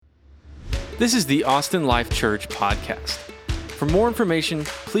This is the Austin Life Church podcast. For more information,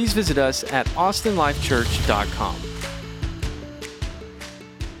 please visit us at austinlifechurch.com.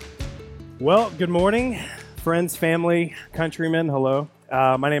 Well, good morning, friends, family, countrymen. Hello.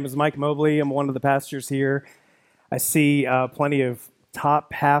 My name is Mike Mobley. I'm one of the pastors here. I see plenty of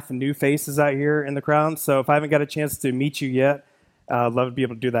top half new faces out here in the crowd. So if I haven't got a chance to meet you yet, I'd love to be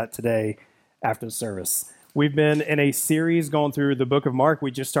able to do that today after the service. We've been in a series going through the book of Mark. We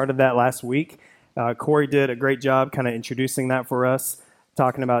just started that last week. Corey did a great job kind of introducing that for us,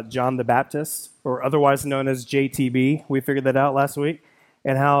 talking about John the Baptist, or otherwise known as JTB. We figured that out last week,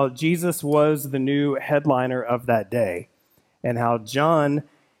 and how Jesus was the new headliner of that day, and how John,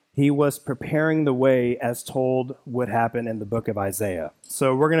 he was preparing the way as told would happen in the book of Isaiah.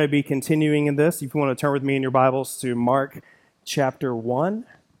 So we're going to be continuing in this. If you want to turn with me in your Bibles to Mark chapter 1,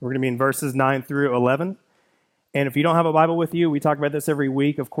 we're going to be in verses 9 through 11. And if you don't have a Bible with you, we talk about this every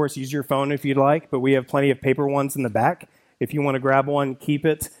week. Of course, use your phone if you'd like, but we have plenty of paper ones in the back. If you want to grab one, keep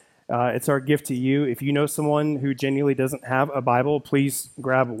it. It's our gift to you. If you know someone who genuinely doesn't have a Bible, please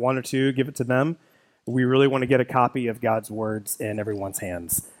grab one or two, give it to them. We really want to get a copy of God's words in everyone's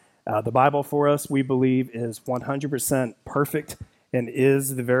hands. The Bible for us, we believe, is 100% perfect and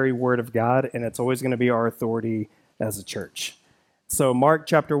is the very Word of God, and it's always going to be our authority as a church. So Mark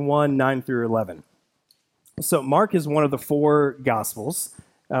chapter 1, 9 through 11. So Mark is one of the four Gospels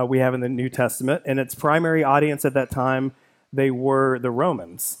we have in the New Testament, and its primary audience at that time, they were the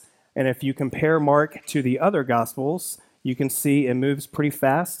Romans. And if you compare Mark to the other Gospels, you can see it moves pretty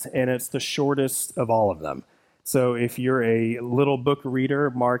fast, and it's the shortest of all of them. So if you're a little book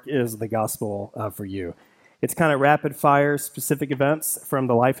reader, Mark is the Gospel for you. It's kind of rapid-fire specific events from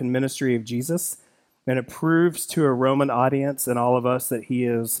the life and ministry of Jesus, and it proves to a Roman audience and all of us that he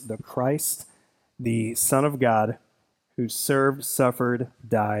is the Christ, the Son of God, who served, suffered,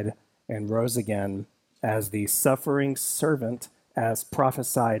 died, and rose again as the suffering servant as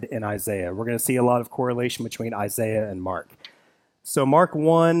prophesied in Isaiah. We're going to see a lot of correlation between Isaiah and Mark. So Mark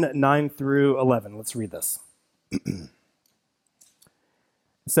 1, 9 through 11. Let's read this. It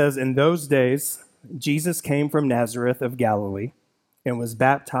says, "In those days, Jesus came from Nazareth of Galilee and was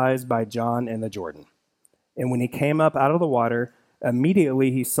baptized by John in the Jordan. And when he came up out of the water,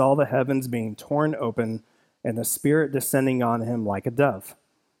 immediately he saw the heavens being torn open and the Spirit descending on him like a dove.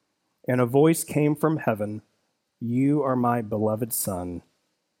 And a voice came from heaven, 'You are my beloved Son.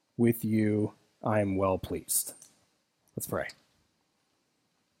 With you I am well pleased.'" Let's pray.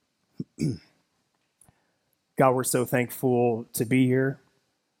 God, we're so thankful to be here,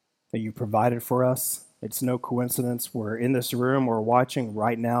 that you provided for us. It's no coincidence we're in this room, we're watching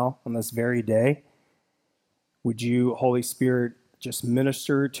right now on this very day. Would you, Holy Spirit, just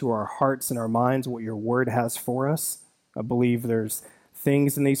minister to our hearts and our minds what your word has for us? I believe there's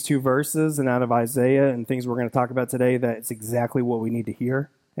things in these two verses and out of Isaiah and things we're going to talk about today that it's exactly what we need to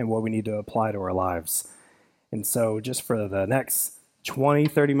hear and what we need to apply to our lives. And so just for the next 20,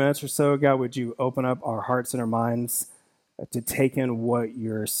 30 minutes or so, God, would you open up our hearts and our minds to take in what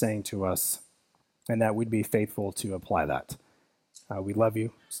you're saying to us and that we'd be faithful to apply that. We love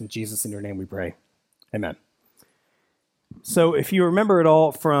you. It's in Jesus, in your name we pray. Amen. So if you remember it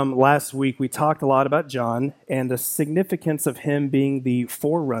all from last week, we talked a lot about John and the significance of him being the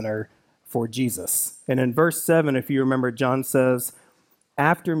forerunner for Jesus. And in verse 7, if you remember, John says,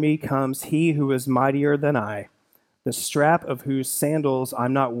 "After me comes he who is mightier than I, the strap of whose sandals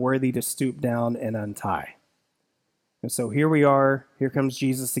I'm not worthy to stoop down and untie." And so here we are. Here comes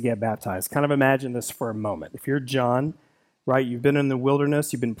Jesus to get baptized. Kind of imagine this for a moment. If you're John, right, you've been in the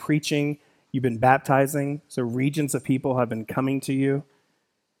wilderness, you've been preaching, you've been baptizing, so regions of people have been coming to you.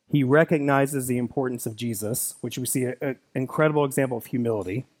 He recognizes the importance of Jesus, which we see an incredible example of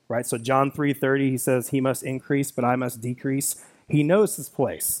humility, right? So John 3:30, he says, "He must increase, but I must decrease." He knows his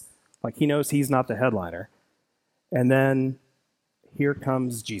place. Like, he knows he's not the headliner. And then here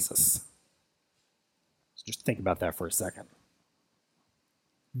comes Jesus. So just think about that for a second.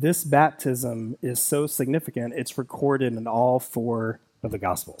 This baptism is so significant, it's recorded in all four of the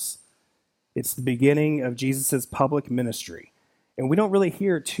Gospels. It's the beginning of Jesus' public ministry. And we don't really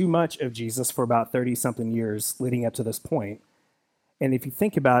hear too much of Jesus for about 30-something years leading up to this point. And if you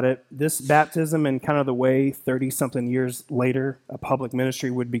think about it, this baptism and kind of the way 30-something years later a public ministry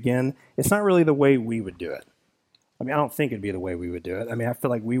would begin, it's not really the way we would do it. I mean, I don't think it'd be the way we would do it. I mean, I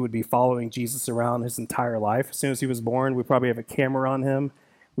feel like we would be following Jesus around his entire life. As soon as he was born, we'd probably have a camera on him.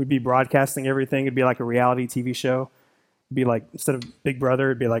 We'd be broadcasting everything. It'd be like a reality TV show. Be like, instead of Big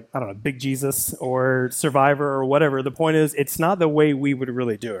Brother, it'd be like, I don't know, Big Jesus or Survivor or whatever. The point is, it's not the way we would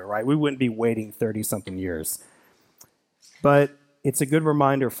really do it, right? We wouldn't be waiting 30-something years. But it's a good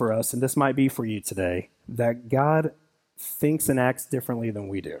reminder for us, and this might be for you today, that God thinks and acts differently than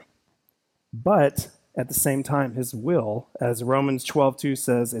we do. But at the same time, his will, as Romans 12:2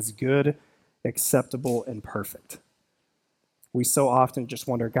 says, is good, acceptable, and perfect. We so often just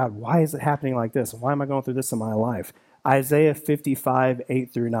wonder, God, why is it happening like this? Why am I going through this in my life? Isaiah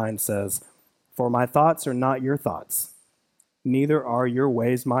 55:8-9 says, "For my thoughts are not your thoughts, neither are your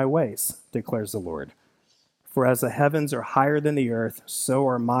ways my ways, declares the Lord. For as the heavens are higher than the earth, so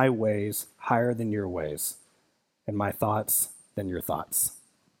are my ways higher than your ways, and my thoughts than your thoughts."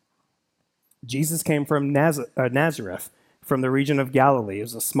 Jesus came from Nazareth, from the region of Galilee. It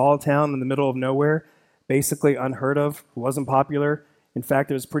was a small town in the middle of nowhere, basically unheard of, wasn't popular. In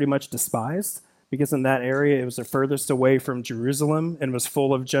fact, it was pretty much despised, because in that area it was the furthest away from Jerusalem and was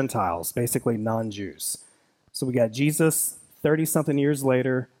full of Gentiles, basically non-Jews. So we got Jesus 30-something years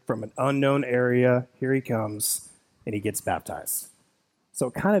later from an unknown area. Here he comes, and he gets baptized. So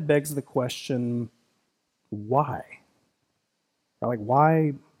it kind of begs the question, why? Or like,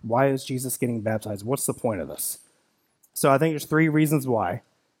 why is Jesus getting baptized? What's the point of this? So I think there's 3 reasons why.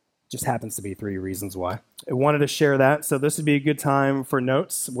 Just happens to be 3 reasons why. I wanted to share that. So this would be a good time for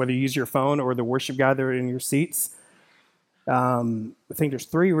notes, whether you use your phone or the worship guide that are in your seats. I think there's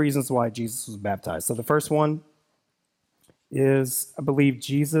 3 reasons why Jesus was baptized. So the first one is, I believe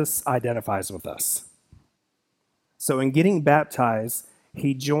Jesus identifies with us. So in getting baptized,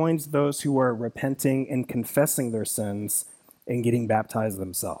 he joins those who are repenting and confessing their sins and getting baptized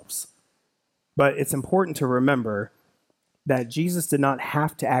themselves. But it's important to remember that Jesus did not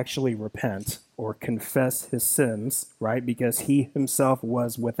have to actually repent or confess his sins, right? Because he himself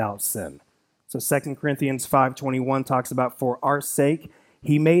was without sin. So 2 Corinthians 5:21 talks about, "For our sake,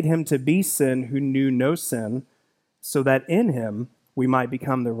 he made him to be sin who knew no sin, so that in him we might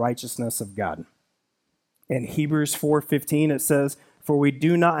become the righteousness of God." In Hebrews 4:15, it says, "For we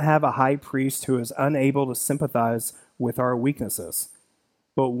do not have a high priest who is unable to sympathize with our weaknesses,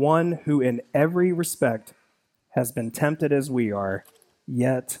 but one who in every respect has been tempted as we are,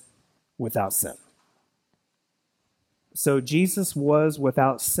 yet without sin." So Jesus was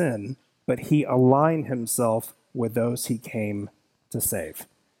without sin, but he aligned himself with those he came to save.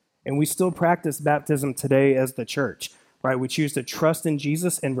 And we still practice baptism today as the church, right? We choose to trust in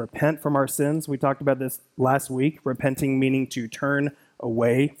Jesus and repent from our sins. We talked about this last week, repenting meaning to turn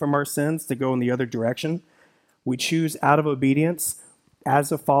away from our sins, to go in the other direction. We choose out of obedience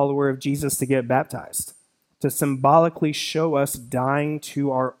as a follower of Jesus to get baptized, to symbolically show us dying to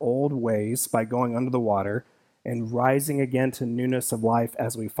our old ways by going under the water and rising again to newness of life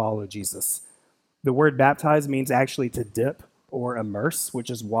as we follow Jesus. The word baptize means actually to dip or immerse, which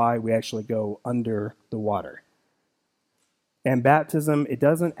is why we actually go under the water. And baptism, it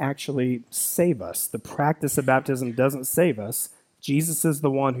doesn't actually save us. The practice of baptism doesn't save us. Jesus is the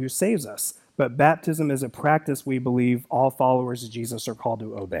one who saves us. But baptism is a practice we believe all followers of Jesus are called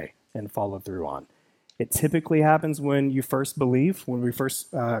to obey and follow through on. It typically happens when you first believe, when we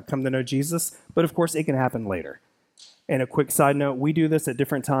first come to know Jesus, but of course it can happen later. And a quick side note, we do this at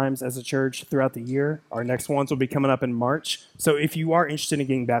different times as a church throughout the year. Our next ones will be coming up in March. So if you are interested in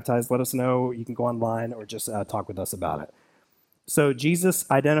getting baptized, let us know. You can go online or just talk with us about it. So Jesus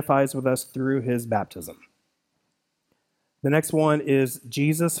identifies with us through his baptism. The next one is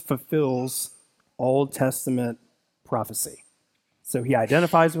Jesus fulfills Old Testament prophecy. So he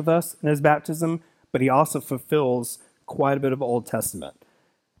identifies with us in his baptism, but he also fulfills quite a bit of Old Testament.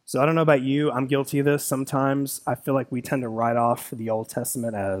 So I don't know about you, I'm guilty of this. Sometimes I feel like we tend to write off the Old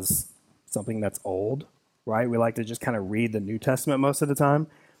Testament as something that's old, right? We like to just kind of read the New Testament most of the time.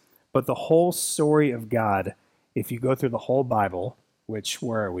 But the whole story of God, if you go through the whole Bible, which,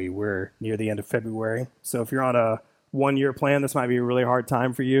 where are we? We're near the end of February. So if you're on a one-year plan, this might be a really hard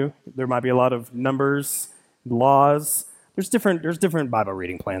time for you. There might be a lot of numbers, laws. There's different Bible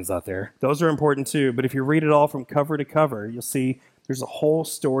reading plans out there. Those are important too. But if you read it all from cover to cover, you'll see there's a whole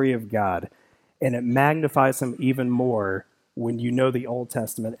story of God, and it magnifies him even more when you know the Old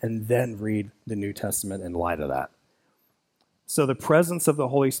Testament and then read the New Testament in light of that. So the presence of the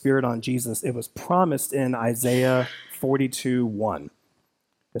Holy Spirit on Jesus, it was promised in Isaiah 42:1.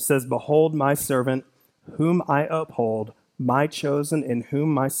 It says, "Behold my servant, whom I uphold, my chosen, in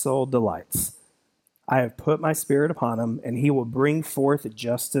whom my soul delights. I have put my spirit upon him, and he will bring forth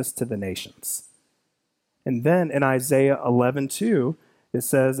justice to the nations." And then in Isaiah 11:2,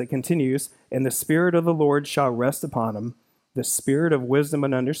 it continues, "And the Spirit of the Lord shall rest upon him, the Spirit of wisdom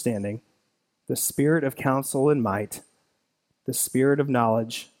and understanding, the Spirit of counsel and might, the Spirit of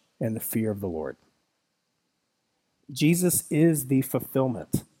knowledge and the fear of the Lord." Jesus is the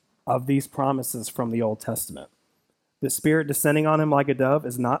fulfillment of these promises from the Old Testament. The Spirit descending on him like a dove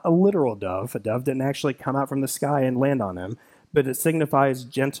is not a literal dove. A dove didn't actually come out from the sky and land on him, but it signifies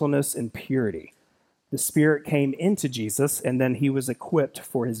gentleness and purity. The Spirit came into Jesus, and then he was equipped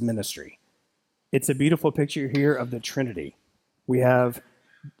for his ministry. It's a beautiful picture here of the Trinity. We have,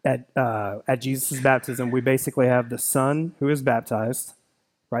 at Jesus' baptism, we basically have the Son who is baptized,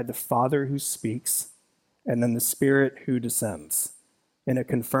 right? The Father who speaks, and then the Spirit who descends. And it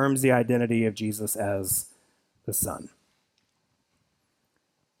confirms the identity of Jesus as the Son.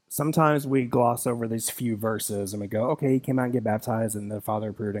 Sometimes we gloss over these few verses and we go, okay, he came out and get baptized, and the Father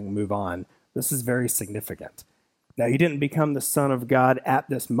approved and move on. This is very significant. Now, he didn't become the Son of God at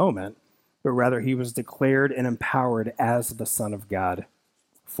this moment, but rather he was declared and empowered as the Son of God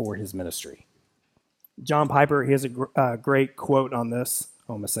for his ministry. John Piper, he has a great quote on this.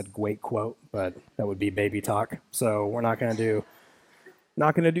 I almost said great quote, but that would be baby talk. So we're not going to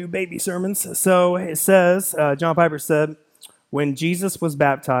do baby sermons. So it says, John Piper said, when Jesus was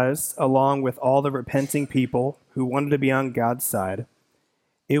baptized, along with all the repenting people who wanted to be on God's side,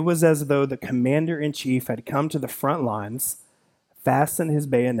 it was as though the commander-in-chief had come to the front lines, fastened his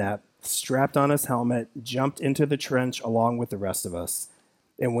bayonet, strapped on his helmet, jumped into the trench along with the rest of us.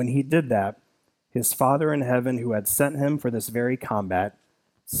 And when he did that, his Father in heaven, who had sent him for this very combat,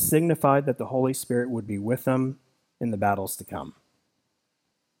 signified that the Holy Spirit would be with them in the battles to come.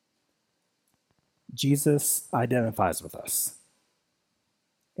 Jesus identifies with us,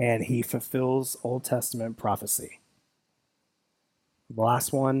 and he fulfills Old Testament prophecy. The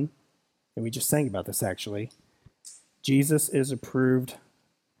last one, and we just sang about this actually, Jesus is approved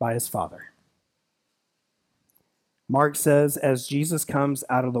by his Father. Mark says, as Jesus comes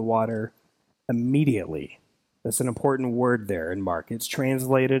out of the water, immediately. That's an important word there in Mark. It's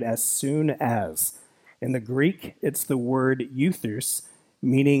translated as soon as. In the Greek, it's the word euthus,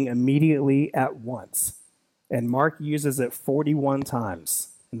 meaning immediately at once. And Mark uses it 41 times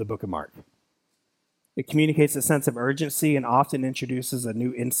in the book of Mark. It communicates a sense of urgency and often introduces a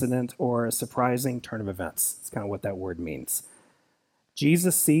new incident or a surprising turn of events. That's kind of what that word means.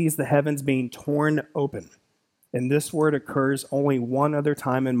 Jesus sees the heavens being torn open. And this word occurs only one other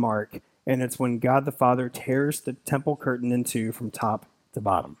time in Mark, and it's when God the Father tears the temple curtain in two from top to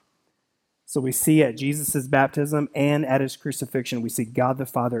bottom. So we see at Jesus' baptism and at his crucifixion, we see God the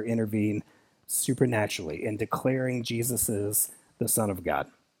Father intervene supernaturally in declaring Jesus is the Son of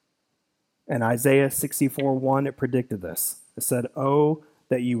God. In Isaiah 64:1, it predicted this. It said, "Oh,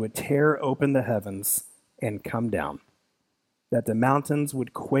 that you would tear open the heavens and come down, that the mountains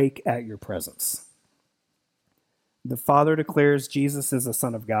would quake at your presence." The Father declares Jesus is the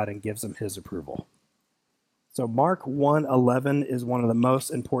Son of God and gives him his approval. So Mark 1:11 is one of the most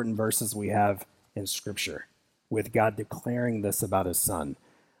important verses we have in Scripture, with God declaring this about his Son.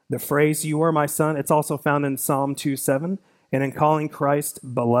 The phrase, "You are my Son," it's also found in Psalm 2:7, and in calling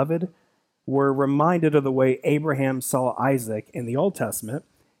Christ beloved, we're reminded of the way Abraham saw Isaac in the Old Testament,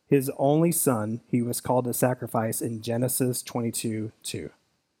 his only son he was called to sacrifice in Genesis 22:2.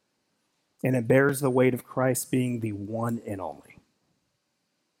 And it bears the weight of Christ being the one and only.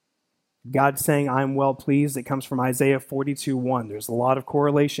 God saying, "I'm well pleased," it comes from Isaiah 42:1. There's a lot of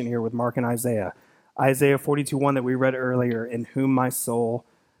correlation here with Mark and Isaiah. Isaiah 42:1 that we read earlier, "In whom my soul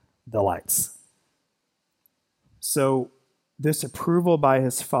delights." So this approval by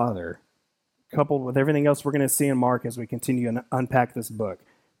his Father, coupled with everything else we're going to see in Mark as we continue to unpack this book,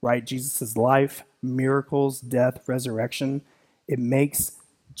 right? Jesus' life, miracles, death, resurrection, it makes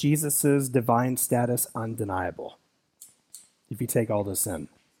Jesus' divine status undeniable. If you take all this in,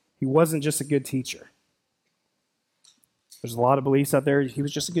 he wasn't just a good teacher. There's a lot of beliefs out there. He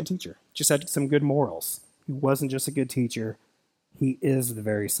was just a good teacher, just had some good morals. He wasn't just a good teacher. He is the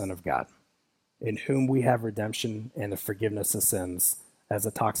very Son of God, in whom we have redemption and the forgiveness of sins, as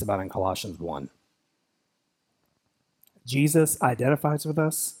it talks about in Colossians 1. Jesus identifies with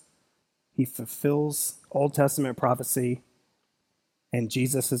us. He fulfills Old Testament prophecy, and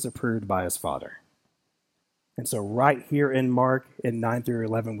Jesus is approved by his Father. And so right here in Mark, in 9 through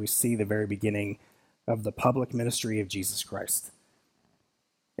 11, we see the very beginning of the public ministry of Jesus Christ.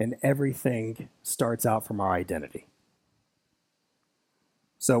 And everything starts out from our identity.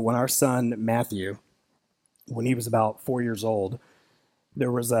 So when our son, Matthew, when he was about 4 years old,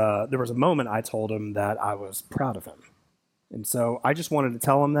 there was a moment I told him that I was proud of him. And so I just wanted to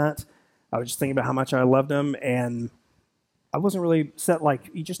tell him that. I was just thinking about how much I loved him, and I wasn't really set, like,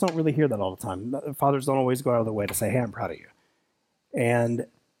 you just don't really hear that all the time. Fathers don't always go out of their way to say, "Hey, I'm proud of you." And,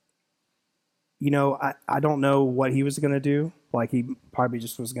 you know, I don't know what he was going to do. Like, he probably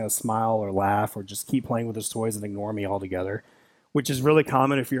just was going to smile or laugh or just keep playing with his toys and ignore me altogether. which is really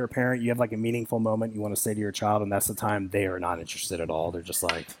common if you're a parent. You have like a meaningful moment you want to say to your child, and that's the time they are not interested at all. They're just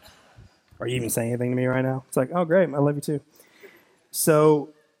like, are you even saying anything to me right now? It's like, oh, great, I love you too. So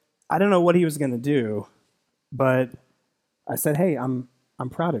I don't know what he was going to do, but I said, hey, I'm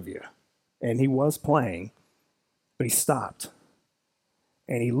proud of you. And he was playing, but he stopped.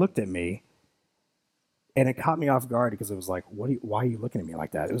 And he looked at me, and it caught me off guard because it was like, why are you looking at me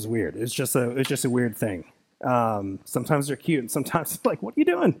like that? It was weird. It's just a weird thing. Sometimes they're cute, and sometimes it's like, what are you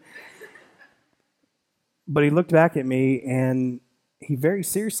doing? But he looked back at me, and he very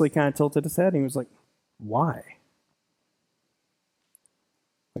seriously kind of tilted his head, and he was like, why?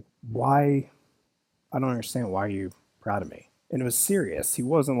 Like, why? I don't understand. Why are you proud of me? And it was serious. He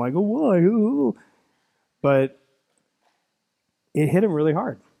wasn't like, oh, why? Ooh. But it hit him really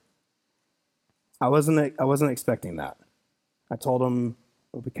hard. I wasn't expecting that. I told him,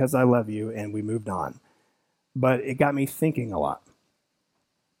 well, because I love you, and we moved on. But it got me thinking a lot.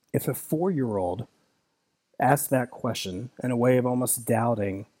 If a 4-year-old asked that question in a way of almost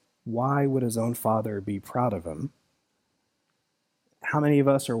doubting why would his own father be proud of him, how many of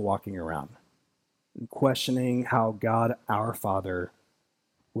us are walking around and questioning how God, our Father,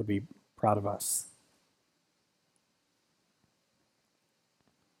 would be proud of us?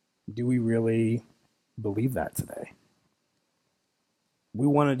 Do we really believe that today? We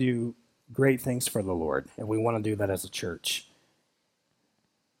want to do great things for the Lord, and we want to do that as a church.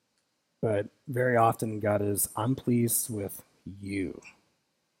 But very often God is, I'm pleased with you,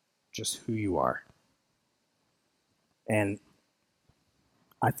 just who you are. And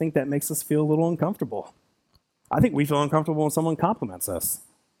I think that makes us feel a little uncomfortable. I think we feel uncomfortable when someone compliments us,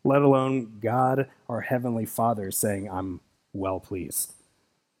 let alone God, our Heavenly Father, saying, I'm well pleased.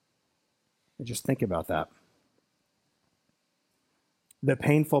 And just think about that. The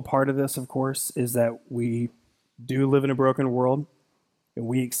painful part of this, of course, is that we do live in a broken world, and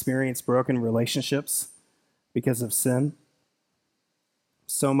we experience broken relationships because of sin.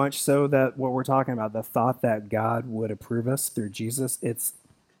 So much so that what we're talking about, the thought that God would approve us through Jesus, it's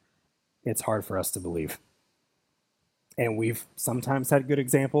hard for us to believe. And we've sometimes had good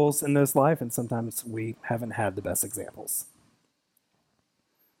examples in this life, and sometimes we haven't had the best examples.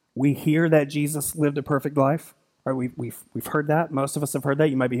 We hear that Jesus lived a perfect life. Right? We've heard that. Most of us have heard that.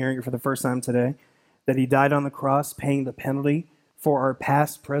 You might be hearing it for the first time today. That he died on the cross, paying the penalty for our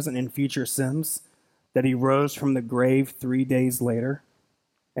past, present, and future sins. That he rose from the grave 3 days later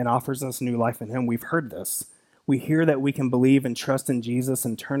and offers us new life in him. We've heard this. We hear that we can believe and trust in Jesus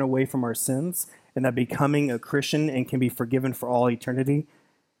and turn away from our sins, and that becoming a Christian and can be forgiven for all eternity.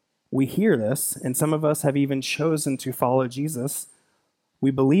 We hear this, and some of us have even chosen to follow Jesus.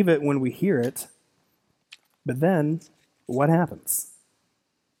 We believe it when we hear it, but then what happens?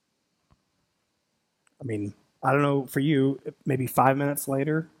 I mean, I don't know for you, maybe 5 minutes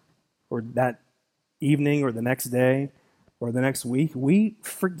later, or that evening, or the next day, or the next week, we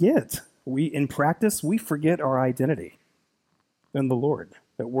forget. In practice, we forget our identity in the Lord,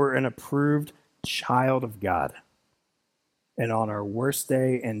 that we're an approved child of God. And on our worst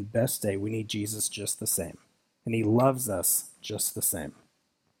day and best day, we need Jesus just the same. And he loves us just the same.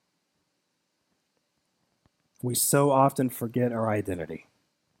 We so often forget our identity.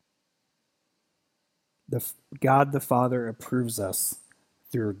 God the Father approves us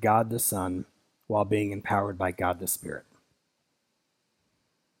through God the Son while being empowered by God the Spirit.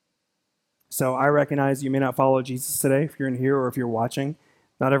 So I recognize you may not follow Jesus today if you're in here or if you're watching.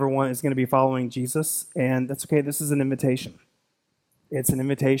 Not everyone is going to be following Jesus, and that's okay. This is an invitation. It's an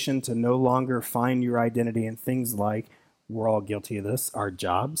invitation to no longer find your identity in things like, we're all guilty of this, our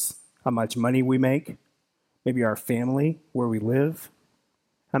jobs, how much money we make, maybe our family, where we live,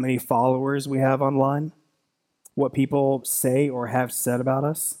 how many followers we have online, what people say or have said about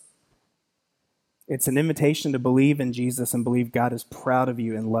us. It's an invitation to believe in Jesus and believe God is proud of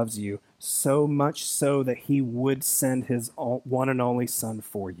you and loves you, so much so that he would send his one and only Son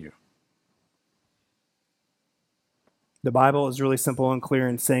for you. The Bible is really simple and clear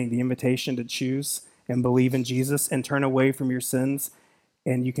in saying the invitation to choose and believe in Jesus and turn away from your sins,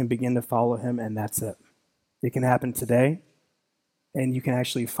 and you can begin to follow him, and that's it. It can happen today, and you can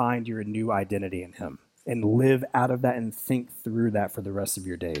actually find your new identity in him and live out of that and think through that for the rest of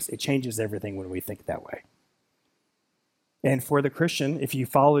your days. It changes everything when we think that way. And for the Christian, if you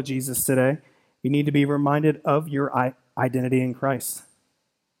follow Jesus today, you need to be reminded of your identity in Christ.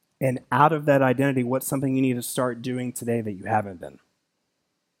 And out of that identity, what's something you need to start doing today that you haven't been?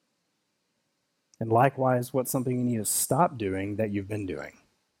 And likewise, what's something you need to stop doing that you've been doing?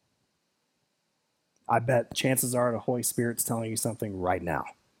 I bet chances are the Holy Spirit's telling you something right now.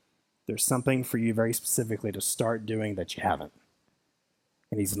 There's something for you very specifically to start doing that you haven't.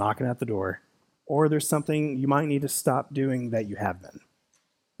 and he's knocking at the door, or there's something you might need to stop doing that you have been.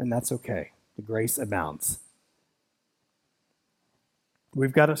 And that's okay. The grace abounds.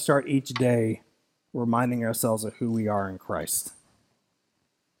 We've got to start each day reminding ourselves of who we are in Christ.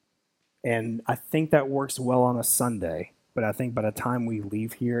 And I think that works well on a Sunday, but I think by the time we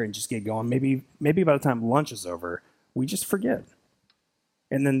leave here and just get going, maybe by the time lunch is over, we just forget.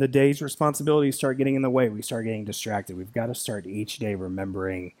 And then the day's responsibilities start getting in the way. We start getting distracted. We've got to start each day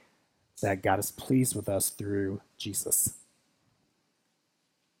remembering that God is pleased with us through Jesus.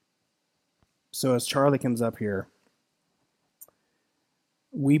 So as Charlie comes up here,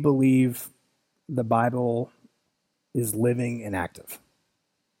 we believe the Bible is living and active.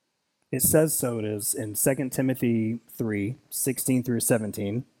 It says so it is in 2 Timothy 3:16 through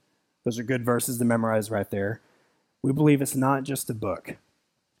 17. Those are good verses to memorize right there. We believe it's not just a book,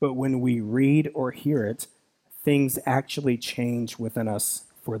 but when we read or hear it, things actually change within us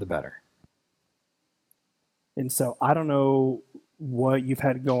for the better. And so I don't know what you've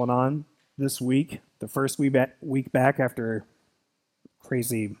had going on this week, the first week back after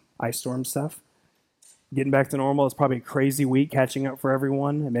crazy ice storm stuff. Getting back to normal is probably a crazy week catching up for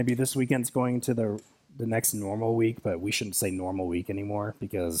everyone. And maybe this weekend's going to the next normal week, but we shouldn't say normal week anymore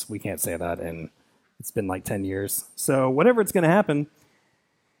because we can't say that, and it's been like 10 years. So whatever it's going to happen,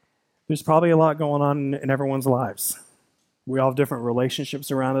 there's probably a lot going on in everyone's lives. We all have different relationships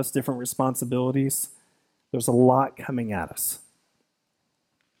around us, different responsibilities. There's a lot coming at us.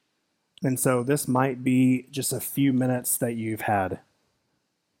 And so this might be just a few minutes that you've had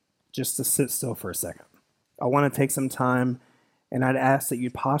just to sit still for a second. I want to take some time, and I'd ask that you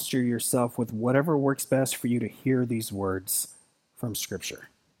posture yourself with whatever works best for you to hear these words from Scripture.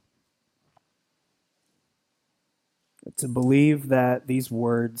 To believe that these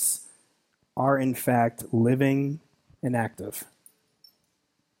words are in fact living and active.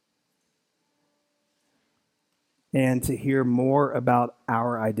 And to hear more about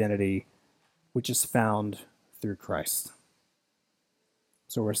our identity, which is found through Christ.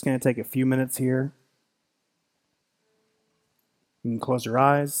 So we're just going to take a few minutes here. You can close your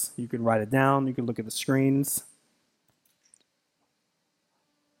eyes. You can write it down. You can look at the screens.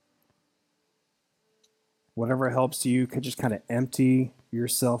 Whatever helps you, could just kind of empty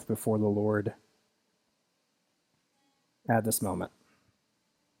yourself before the Lord at this moment.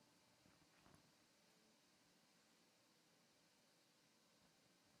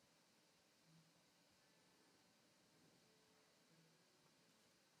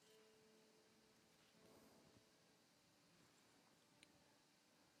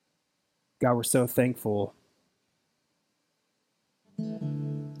 God, we're so thankful,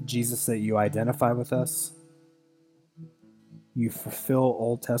 Jesus, that you identify with us. You fulfill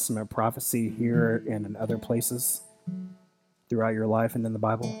Old Testament prophecy here and in other places throughout your life and in the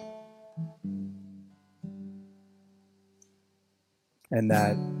Bible. And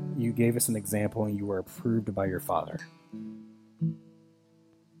that you gave us an example and you were approved by your Father.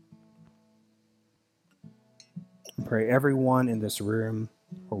 I pray everyone in this room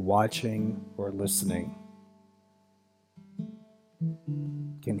or watching or listening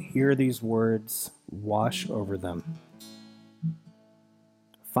can hear these words wash over them.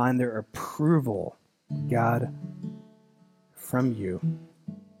 Find their approval, God, from you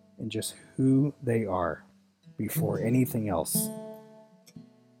and just who they are before anything else.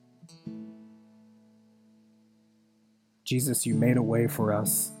 Jesus, you made a way for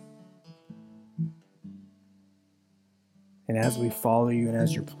us. And as we follow you and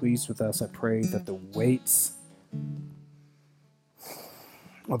as you're pleased with us, I pray that the weights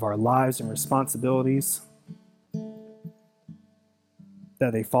of our lives and responsibilities,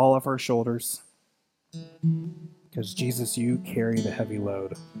 that they fall off our shoulders, because Jesus, you carry the heavy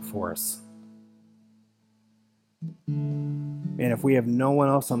load for us. And if we have no one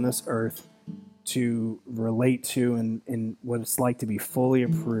else on this earth to relate to in what it's like to be fully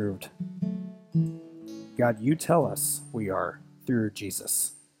approved, God, you tell us we are through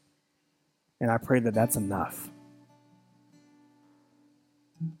Jesus. And I pray that that's enough.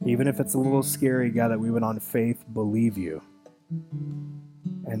 Even if it's a little scary, God, that we would on faith believe you.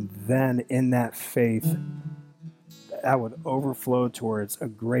 And then in that faith, that would overflow towards a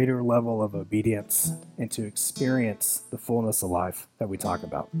greater level of obedience and to experience the fullness of life that we talk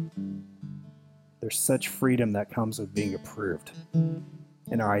about. There's such freedom that comes with being approved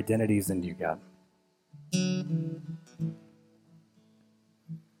and our identities in you, God.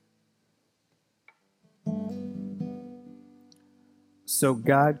 So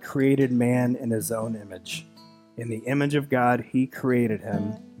God created man in his own image. In the image of God, he created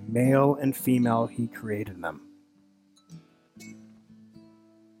him. Male and female, he created them.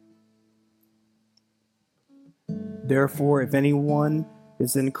 Therefore, if anyone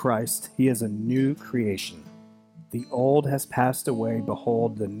is in Christ, he is a new creation. The old has passed away,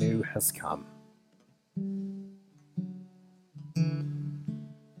 behold, the new has come.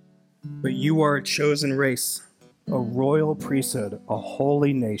 But you are a chosen race, a royal priesthood, a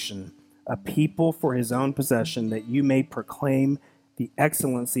holy nation, a people for his own possession, that you may proclaim the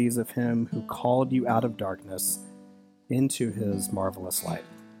excellencies of him who called you out of darkness into his marvelous light.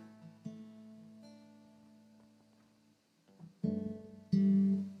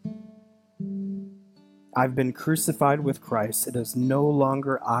 I've been crucified with Christ. It is no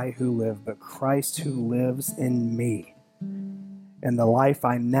longer I who live, but Christ who lives in me. And the life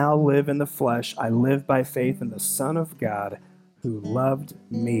I now live in the flesh, I live by faith in the Son of God, who loved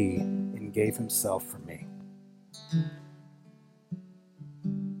me and gave himself for me.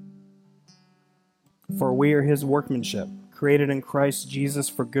 For we are his workmanship, created in Christ Jesus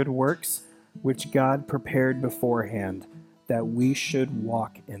for good works, which God prepared beforehand, that we should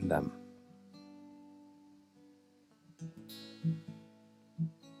walk in them.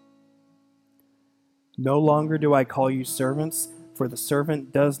 No longer do I call you servants, for the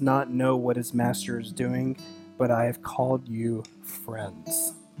servant does not know what his master is doing, but I have called you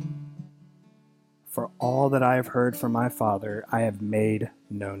friends. For all that I have heard from my Father, I have made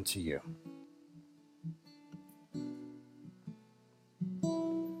known to you.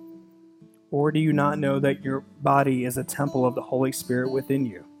 Or do you not know that your body is a temple of the Holy Spirit within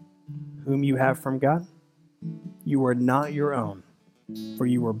you, whom you have from God? You are not your own, for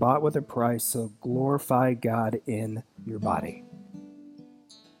you were bought with a price, so glorify God in your body.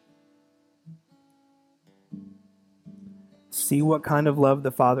 See what kind of love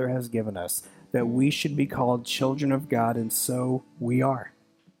the Father has given us, that we should be called children of God, and so we are.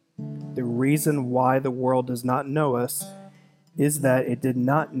 The reason why the world does not know us is that it did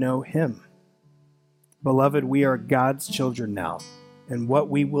not know him. Beloved, we are God's children now, and what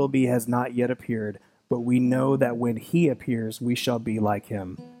we will be has not yet appeared, but we know that when he appears, we shall be like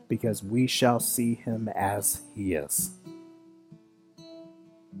him, because we shall see him as he is.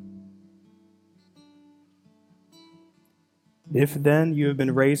 If then you have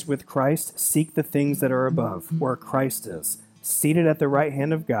been raised with Christ, seek the things that are above, where Christ is, seated at the right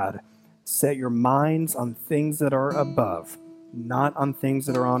hand of God. Set your minds on things that are above, not on things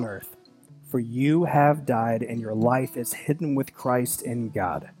that are on earth. For you have died, and your life is hidden with Christ in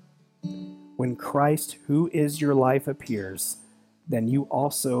God. When Christ, who is your life, appears, then you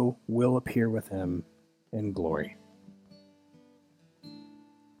also will appear with him in glory.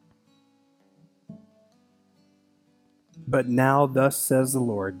 But now thus says the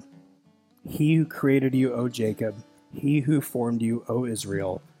Lord, he who created you, O Jacob, he who formed you, O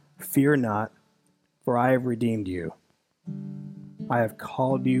Israel, fear not, for I have redeemed you. I have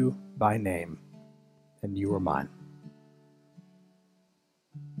called you by name, and you are mine.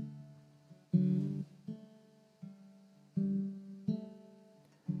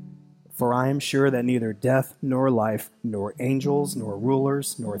 For I am sure that neither death, nor life, nor angels, nor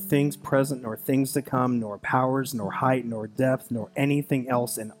rulers, nor things present, nor things to come, nor powers, nor height, nor depth, nor anything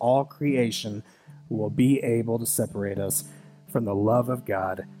else in all creation will be able to separate us from the love of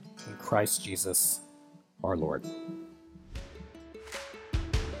God in Christ Jesus, our Lord.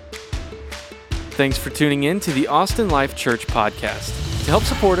 Thanks for tuning in to the Austin Life Church podcast. To help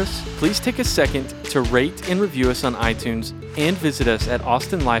support us, please take a second to rate and review us on iTunes and visit us at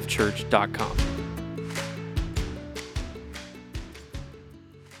austinlifechurch.com.